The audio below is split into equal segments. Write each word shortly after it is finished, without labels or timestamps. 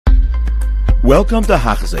Welcome to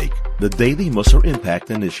Hachzik, the Daily Musar Impact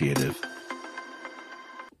Initiative.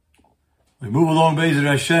 We move along, Be'ezer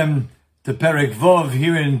Hashem, to Perek Vav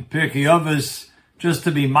here in Pirkei Avos, just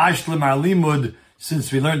to be mashlim our limud,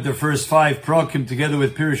 since we learned the first 5 prokim together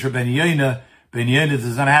with Pirush Ben Yeina. Ben Yeina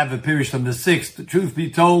does not have a Pirush from the 6th. The truth be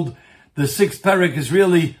told, the 6th Perek is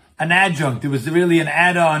really an adjunct. It was really an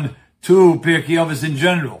add-on to Pirkei Avos in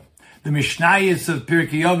general. The Mishnayos of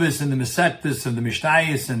Pirkei Avos and the Mesektes and the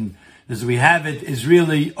Mishnayos, and as we have it, is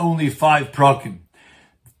really only 5 prokim.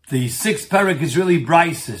 The 6th Perek is really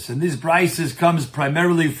Brises, and this Brises comes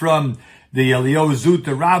primarily from the Eliyahu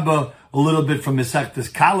Zuta Rabbah, a little bit from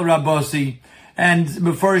Mesechtes Kal Rabasi, and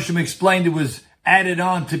Mefarshim explained it was added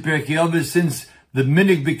on to Pirkei Avos since the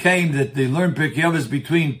minig became that they learned Pirkei Avos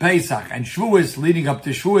between Pesach and Shavuos, leading up to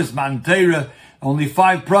Shavuos, Matan Torah, only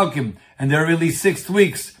 5 prokim, and there are really 6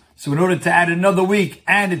 weeks. So in order to add another week,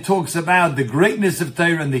 and it talks about the greatness of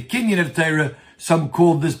Torah and the kinyan of Torah, some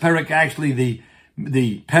called this Perek actually the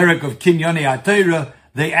Perek of Kinyani HaTorah,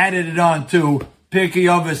 they added it on to Pirkei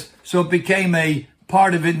Avos, so it became a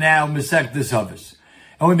part of it now, Mesechtes Avos.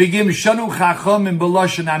 And we begin Shanu Chachamim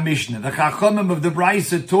B'Lashon HaMishnah. The Chachamim of the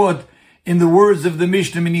Brisa taught in the words of the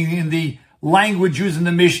Mishnah, meaning in the language used in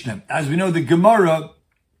the Mishnah. As we know, the Gemara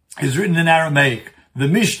is written in Aramaic. The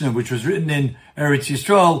Mishnah, which was written in Eretz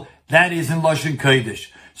Yisrael, that is in Lashon Kodesh.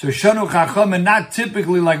 So Shanu Chachamim, not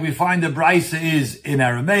typically like we find the Brisa is in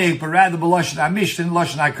Aramaic, but rather B'Lashon HaMishnah and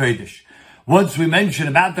Lashon HaKodesh. Once we mention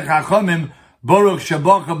about the Chachamim, Baruch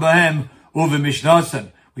Shabacha B'hem Uve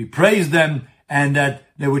Mishnasem. We praise them, and that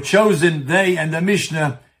they were chosen, they and the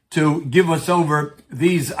Mishnah, to give us over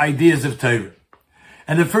these ideas of Torah.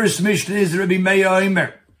 And the first Mishnah is Rabbi Meir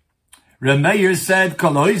Omer. Rabbi Meir said,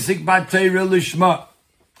 Kol hoisik bat Torah lishma.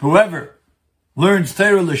 Whoever learns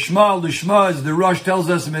Torah lishma, as the Rosh tells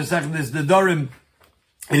us in Mesechtes Nedarim,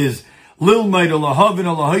 is lilmeid olahavin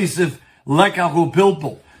olahoisif lekahu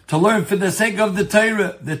pilpul. To learn for the sake of the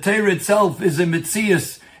Torah. The Torah itself is a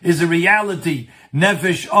mitzias, is a reality.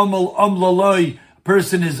 Nefesh omal omlaloi.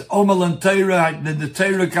 Person is omal and Torah. The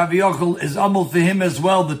Torah kaviyachol is omal for him as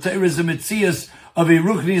well. The Torah is a mitzias of a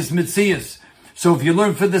ruchnius mitzias. So if you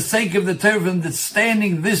learn for the sake of the Torah, from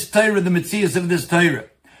understanding this Torah, the mitzias of this Torah,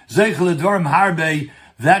 zeichel edvarim harbe,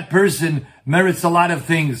 that person merits a lot of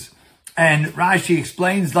things. And Rashi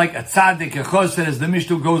explains like a tzaddik, a chosed, as the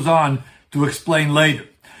Mishnah goes on to explain later.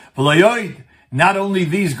 Not only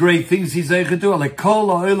these great things he's zeichel to, like kol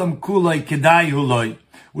ha'olam kulei kedai huloi,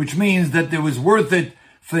 which means that it was worth it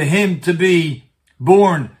for him to be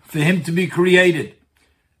born, for him to be created.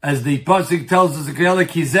 As the pasuk tells us, that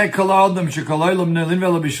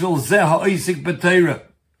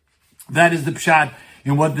is the pshat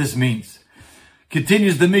in what this means.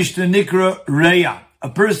 Continues the Mishnah Nikra Reya. A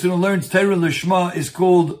person who learns Torah Lishma is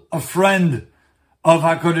called a friend of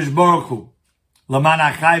HaKadosh Baruch Hu. Laman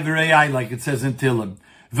achai v'reyai, like it says in Tehillim.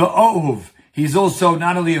 V'ohuv, he's also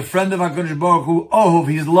not only a friend of HaKadosh Baruch Hu, ohuv,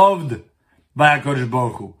 he's loved by HaKadosh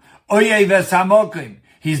Baruch Hu. Oyei v'samokim,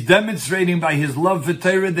 he's demonstrating by his love for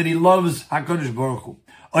Torah that he loves HaKadosh Baruch Hu.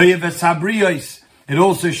 Oyei v'sabriyos, it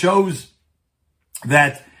also shows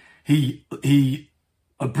that he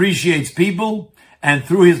appreciates people, and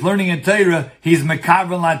through his learning in Torah, he's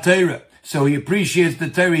mekaven la Torah. So he appreciates the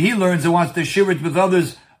Torah he learns and wants to share it with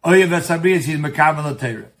others. Oyei v'sabriyos, he's mekaven la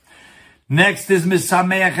Torah. Next is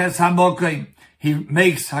Misameach es Hamokim. He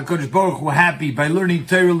makes HaKadosh Baruch Hu happy by learning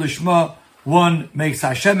Torah Lishma. One makes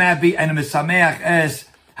Hashem happy, and Misameach es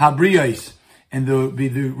Habriyos. And the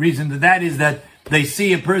reason that is that they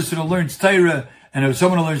see a person who learns Torah, and if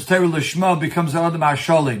someone who learns Torah Lishma becomes an Adam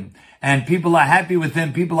HaSholim, and people are happy with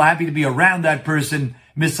him, people are happy to be around that person.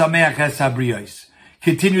 Misameach es Habriyos.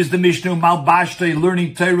 Continues the Mishnah, Malbashtei,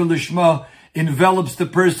 learning Torah Lishma envelops the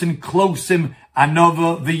person, cloaks him,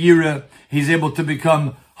 Anova v'yira, he's able to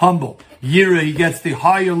become humble. Yira, he gets the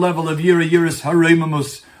higher level of yira, yiras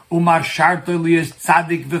haremamus, umar sharto liyas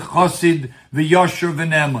tzadik v'chosid v'yosher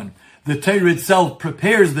v'neman. The Torah itself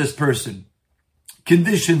prepares this person,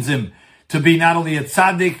 conditions him to be not only a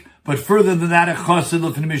tzaddik, but further than that, a chosid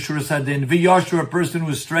l'fnei mishuras hadin, v'yosher, a person who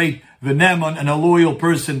is straight, v'neman, and a loyal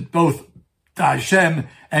person, both to Hashem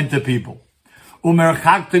and to people. Umer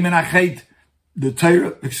chaktim in achet, the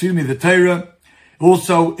Torah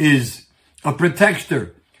also is a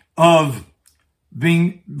protector of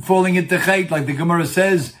falling into chait, like the Gemara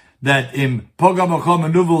says that in Pogam Ochom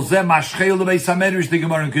Nuvel Zeh Mashchel the Beis Hamedrish, the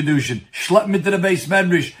Gemara in Kedushin, Shlep me to the Beis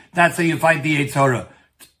Medrish. That's how you fight the Yetzer Hara.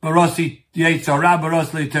 Barasi Yetzer Hara,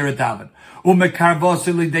 Barasi Torah Tavan.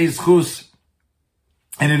 Umekarvasi Lidei Zchus,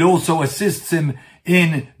 and it also assists him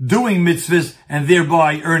in doing mitzvahs and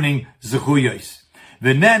thereby earning zechuyos.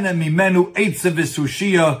 V'nena mimenu eitza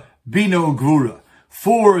v'sushia bina ugvura.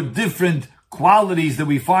 4 different qualities that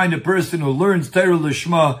we find a person who learns Torah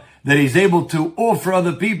Lishma that he's able to offer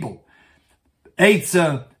other people.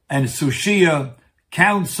 Eitza and sushia,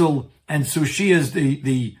 counsel, and sushia is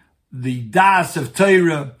the das of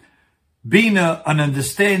Torah. Bina, an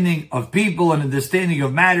understanding of people, an understanding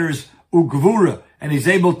of matters. Ugvura, and he's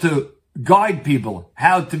able to guide people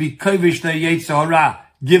how to be kovish their yetzer hara,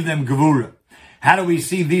 give them gvura. How do we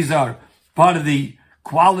see these are part of the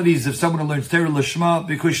qualities of someone who learns Torah Lishma?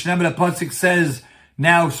 Because Shneimar Pasuk says,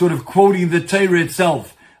 now sort of quoting the Torah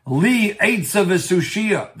itself, Li eitza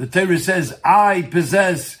v'sushia. The Torah says, I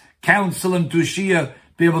possess counsel and tushia,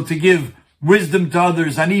 be able to give wisdom to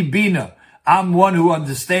others. Ani bina. I'm one who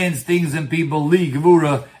understands things and people. Li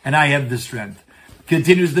gvura, and I have the strength.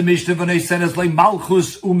 Continues the Mishnah, V'nei says like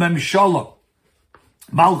Malchus umemshala.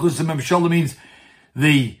 Malchus umemshala means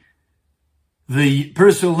the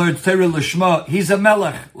person who learns Torah Lishma, he's a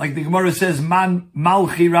melech. Like the Gemara says, Man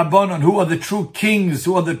Malchi Rabbanon, who are the true kings,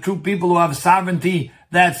 who are the true people who have sovereignty.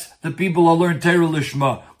 That's the people who learn Torah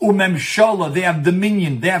Lishma. Umemshala, they have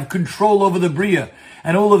dominion, they have control over the Bria.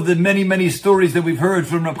 And all of the many, many stories that we've heard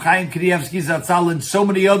from Reb Chaim Kanievsky Zatzal and so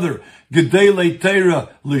many other Gedolei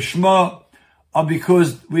Torah Lishma, are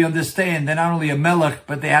because we understand they're not only a melech,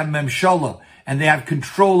 but they have memshala, and they have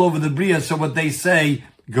control over the bria, so what they say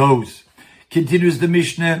goes. Continues the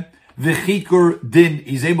Mishnah, v'chikur din,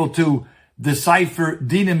 he's able to decipher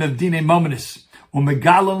dinim of dinei mominus.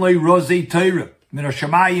 Umegalan loy rozei Torah. Min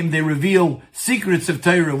hashamayim, they reveal secrets of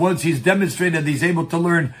Torah. Once he's demonstrated he's able to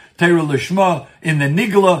learn Torah Lishma, in the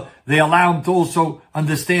Nigla, they allow him to also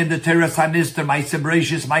understand the Torah Sanistar, Ma'aseh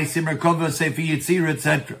Bereshis, Ma'aseh Merkava, Sefer Yetzirah,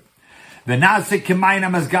 etc. V'naseh k'mayim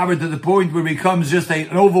hasgaber, to the point where it becomes just an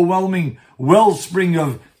overwhelming wellspring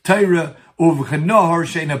of Torah, like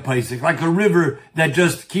a river that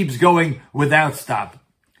just keeps going without stop.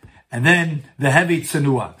 And then the heavy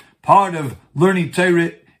tsanua. Part of learning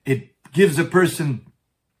Torah, it gives a person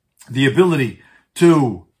the ability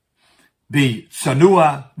to be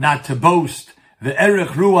tsanua, not to boast. The erech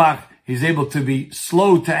ruach, he's able to be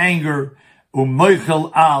slow to anger.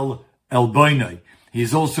 U'moichel al elboinoi.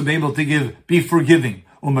 He's also able to be forgiving.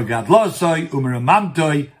 U'megadlosoi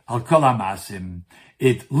u'meramamtoi al kol hamasim.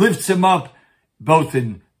 It lifts him up both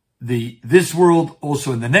in this world,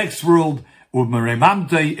 also in the next world.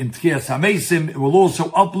 U'meremamtoi in tchias hamesim. It will also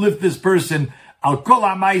uplift this person al kol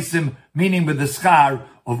hamaisim, meaning with the schar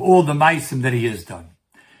of all the maisim that he has done.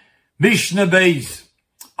 Mishnah Beis.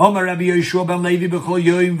 Omer Rabbi Yeshua ben Levi b'chol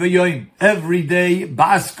yoyim v'yoyim. Every day,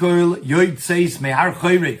 baskol yoytzeis mehar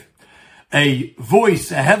choyrev. A voice,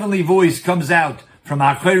 a heavenly voice comes out from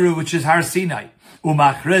Har Chorev, which is Har Sinai.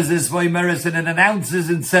 Umachrezes v'omeres, and it announces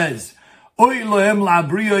and says, Oy lohem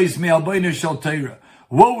la'abriyos me'alboinu shel Torah.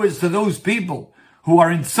 Woe is to those people who are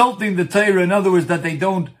insulting the Torah. In other words, that they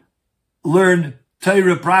don't learn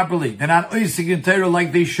Torah properly. They're not oisik in Torah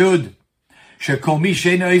like they should. Shekol mi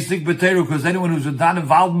she'eino oisik b'Torah, because anyone who's not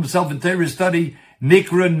involved himself in Torah study,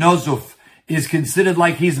 nikra nozuf, is considered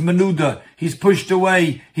like he's menuda, he's pushed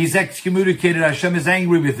away, he's excommunicated, Hashem is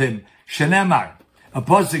angry with him. Shenemar, a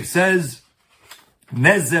pasuk says,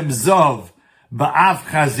 Nezem zov ba'af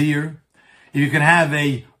chazir. You can have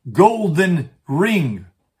a golden ring,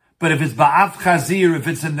 but if it's ba'af chazir, if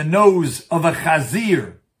it's in the nose of a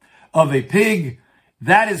chazir, of a pig,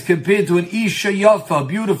 that is compared to an isha yafa, a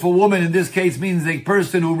beautiful woman. In this case means a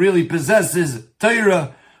person who really possesses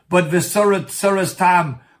Torah, but v'sorat saras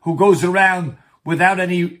tam, who goes around without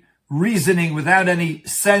any reasoning, without any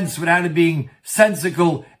sense, without it being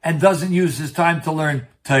sensical, and doesn't use his time to learn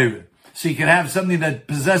Torah. So you can have something that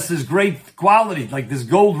possesses great quality, like this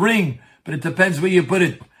gold ring, but it depends where you put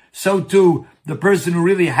it. So too, the person who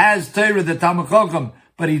really has Torah, the Talmud Chacham,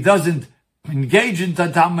 but he doesn't engage in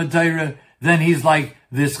Talmud Torah, then he's like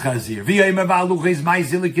this chazir.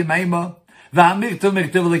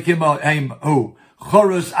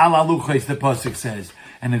 Chorus al aluches, the pasuk says.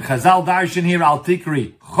 And in Chazal Darshan here, al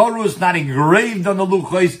tikri, chorus, not engraved on the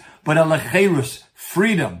luches, but al lecherus,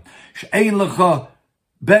 freedom. She'ein lecha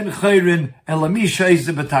ben chayrin elamisha is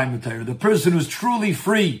the b'tayim Torah. The person who's truly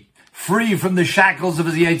free from the shackles of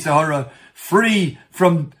his yetzer hara, free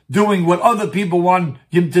from doing what other people want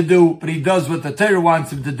him to do, but he does what the Torah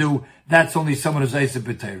wants him to do. That's only someone who's Eisek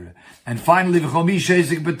B'Torah. And finally, V'chomish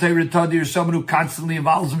Eisek B'Torah Tadir, someone who constantly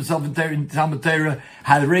involves himself in Talmud Torah,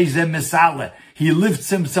 had Reizem Mesale. He lifts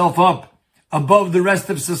himself up above the rest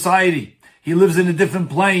of society. He lives in a different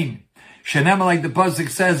plane. Shenem, like the pasuk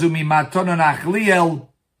says, Umi matonon achliel,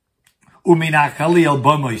 Umi nachaliel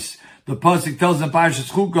bomois. The pasuk tells in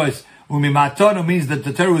Parashas Chukos, Umi matono means that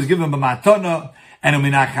the Torah was given by matona, And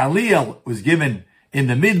Uminachaliel was given in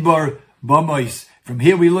the Midbar Bamois. From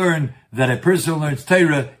here we learn that a person who learns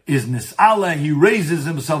Torah is Nis'ala. He raises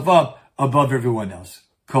himself up above everyone else.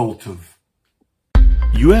 Kol Tuv.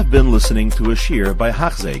 You have been listening to a shiur by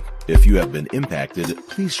Hachzeik. If you have been impacted,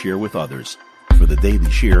 please share with others. For the daily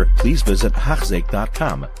shiur, please visit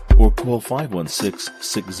Hachzeik.com or call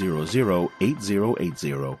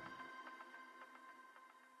 516-600-8080.